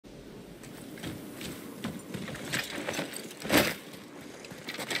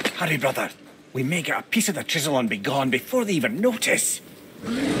Hurry, brother. We may get a piece of the chisel and be gone before they even notice.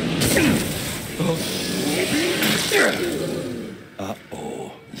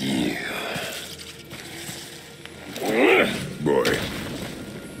 Uh-oh. Yeah. Boy.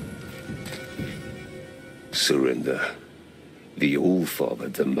 Surrender. The All-Father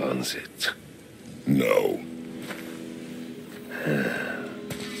demands it. No.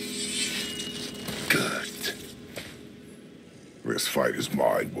 Good. This fight is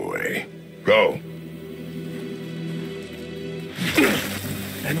mine, boy. Go.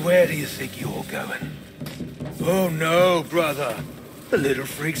 And where do you think you're going? Oh no, brother. The little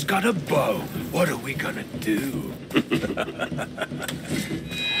freak's got a bow. What are we gonna do?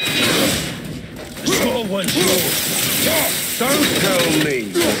 Small one, Don't tell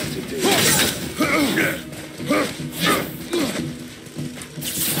me what to do.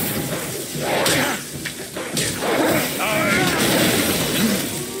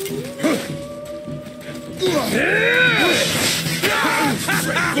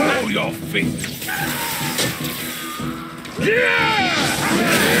 Break all your feet.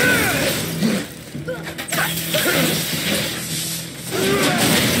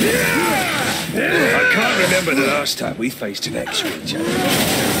 I can't remember the last time we faced an actual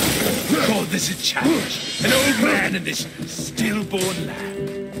challenge. Call this a challenge. An old man and this stillborn lad.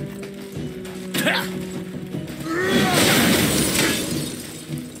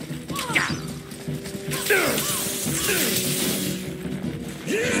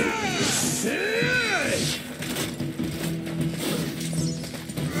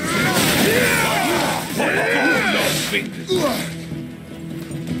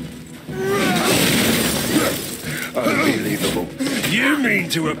 Unbelievable. You mean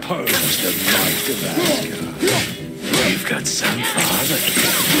to oppose the might of Asgard? You've got some father.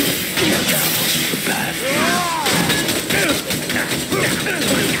 The bad.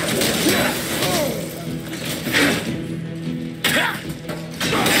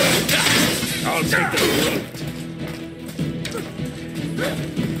 I'll take the road.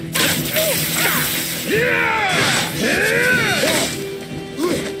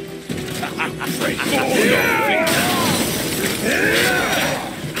 Break all your feet.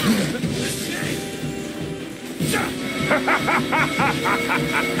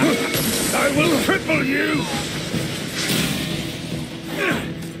 I will cripple you!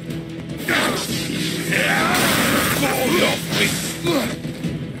 All your feet.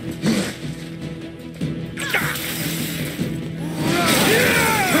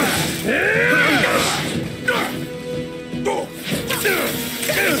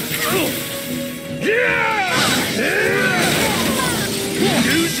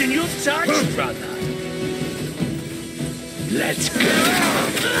 Losing your touch, brother. Let's go.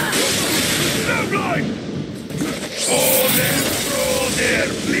 No, blind! Oh, there,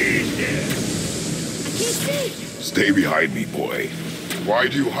 please, there. Stay behind me, boy. Why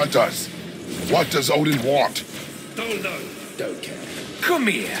do you hunt us? What does Odin want? Don't know. Don't care. Come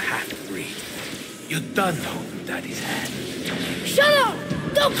here, half-breed. You done hold Daddy's hand. Shut up!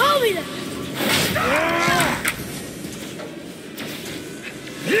 Don't call me that!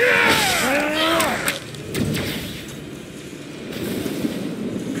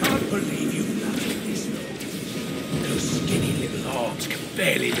 Can't believe you loved this. Those skinny little arms can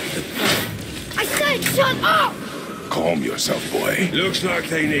barely lift the boat. I said shut up! Calm yourself, boy. Looks like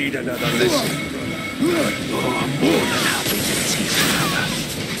they need another listen, brother. Oh, I'm more than happy to teach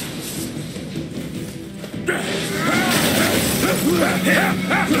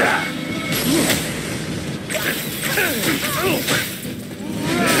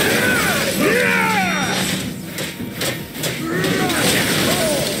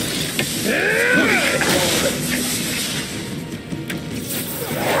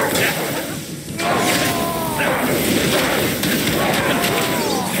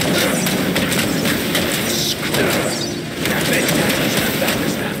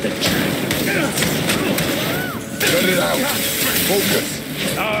Let it out. Focus.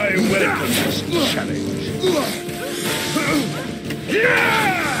 I welcome this challenge.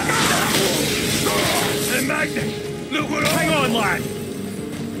 Hey, Magni! Look what Hang on, lad.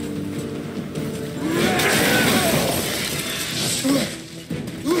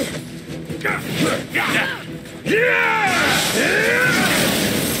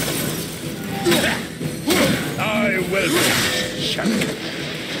 I welcome this challenge.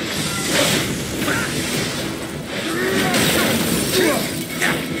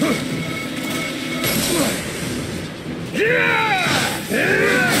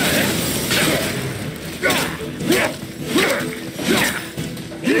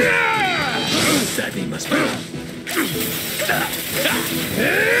 Daddy must be.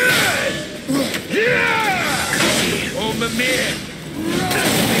 Oh, Mimir!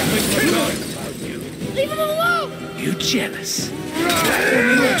 Leave him alone! You jealous?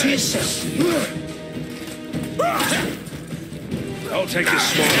 Only all to yourself. I'll take this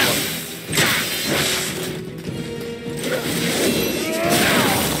small one.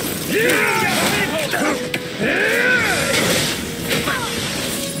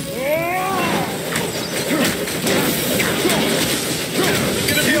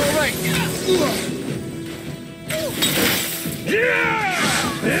 Gonna be all right.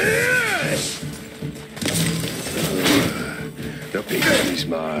 The big one is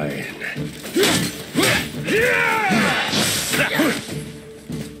mine.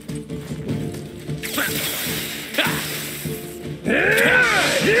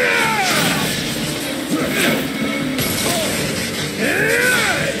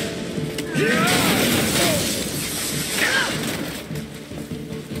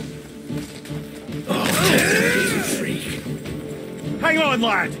 Hang on,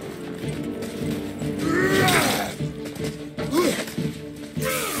 lad.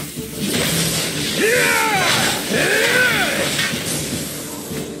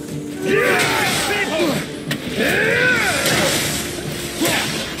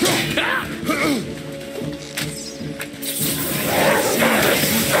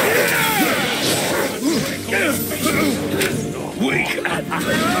 Weak and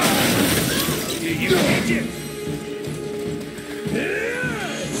you idiot!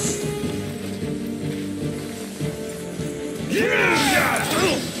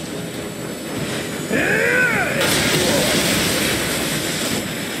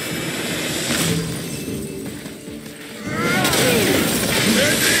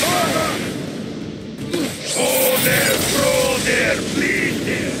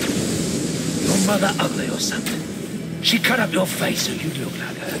 Your mother ugly or something? She cut up your face so you'd look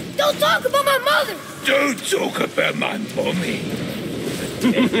like her. Don't talk about my mother! Don't talk about my mommy.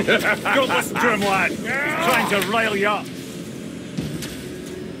 Don't listen to him, lad. He's trying to rile you up.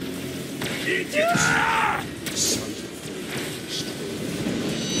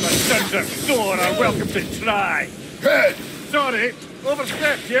 The sons of Thor are welcome to try. Head! Sorry,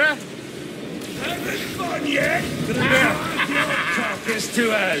 overstepped, yeah? Having fun yet? Carcass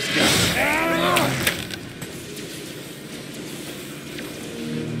to Asgard.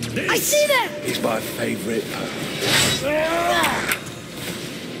 I see that! It's my favorite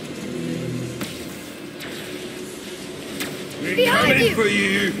Behind you! for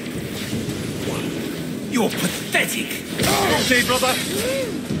you. You're pathetic. See, brother?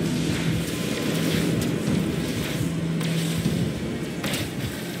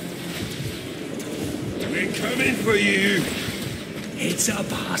 We're coming for you. Heads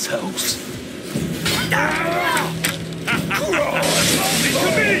up, assholes.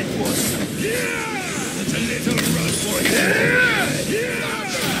 It's a little run for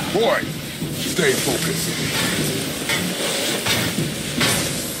Boy, stay focused.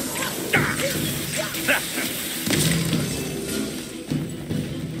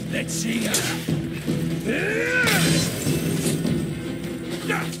 Let's see ya.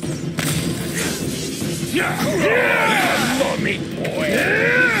 Mommy boy.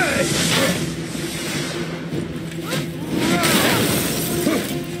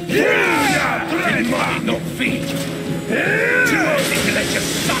 Mommy no feet. Too early to let you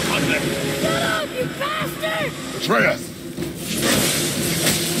suck on them. Shut up, you bastard! Atreus!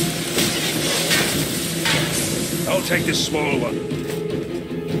 I'll take this small one.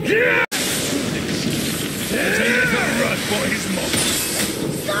 It's a little run for his mom.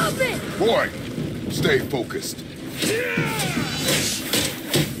 Stop it! Boy, stay focused.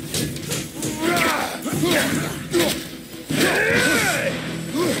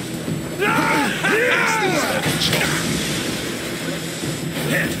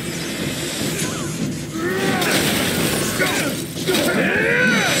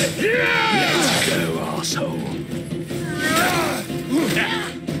 Let's go, asshole.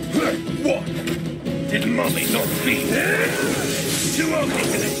 What? Did mommy not feed? Too ugly to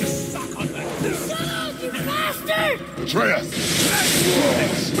let you suck on that. Shut up, you bastard! Atreus!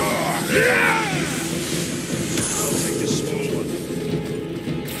 I'll take this small one.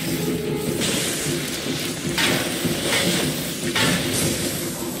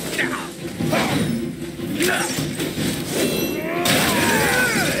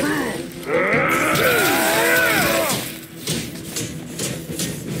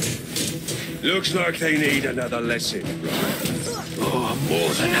 Looks like they need another lesson. Oh, more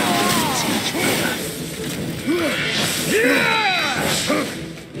than happy to teach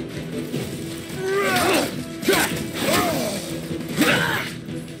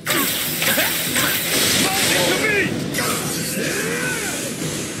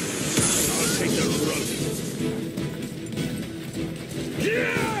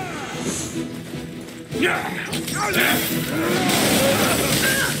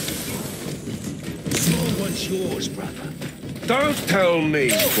What's yours, brother? Don't tell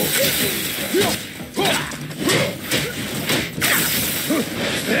me.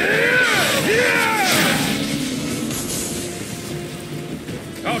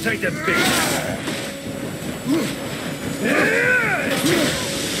 I'll take the big.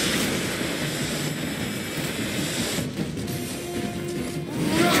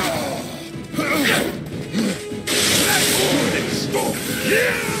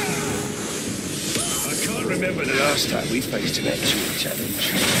 I can't remember the last time we faced an actual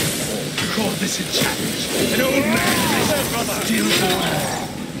challenge. Call this a challenge. An old man still born.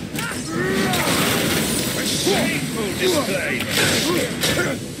 A shameful display.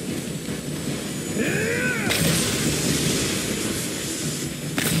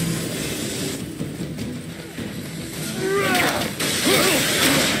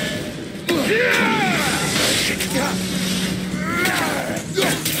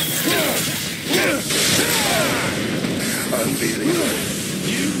 Unbelievable.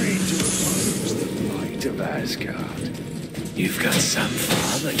 You need to oppose the might of Asgard. You've got some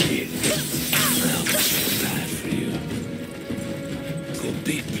father, kid. Well, feel bad for you. Good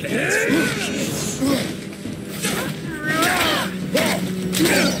big plans for you, kids.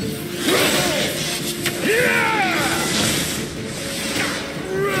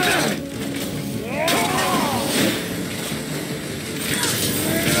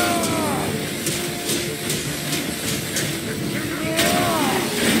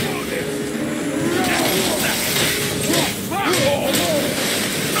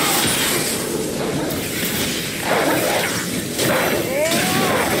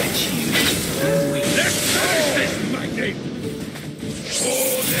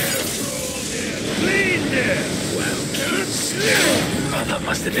 That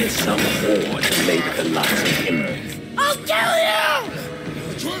must have been some horde that made the likes of him. I'll kill you!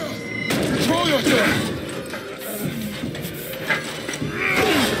 Control yourself!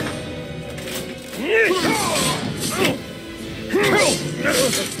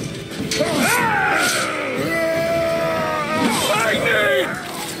 Magni!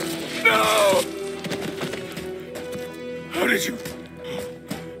 No! How did you...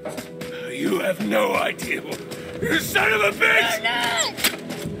 You have no idea. You son of a bitch!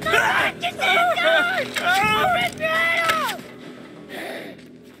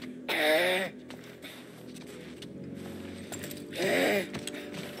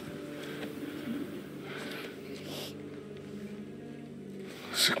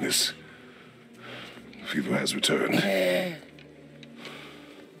 Sickness. Fever has returned.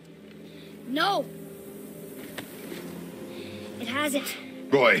 No. It hasn't.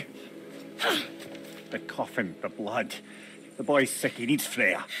 Roy, The coughing, the blood. The boy's sick, he needs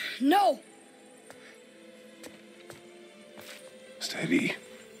Freya. No. steady.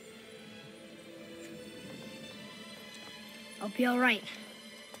 I'll be all right.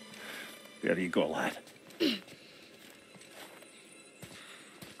 There you go, lad.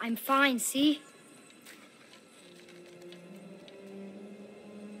 I'm fine, see?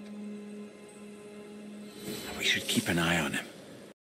 We should keep an eye on him.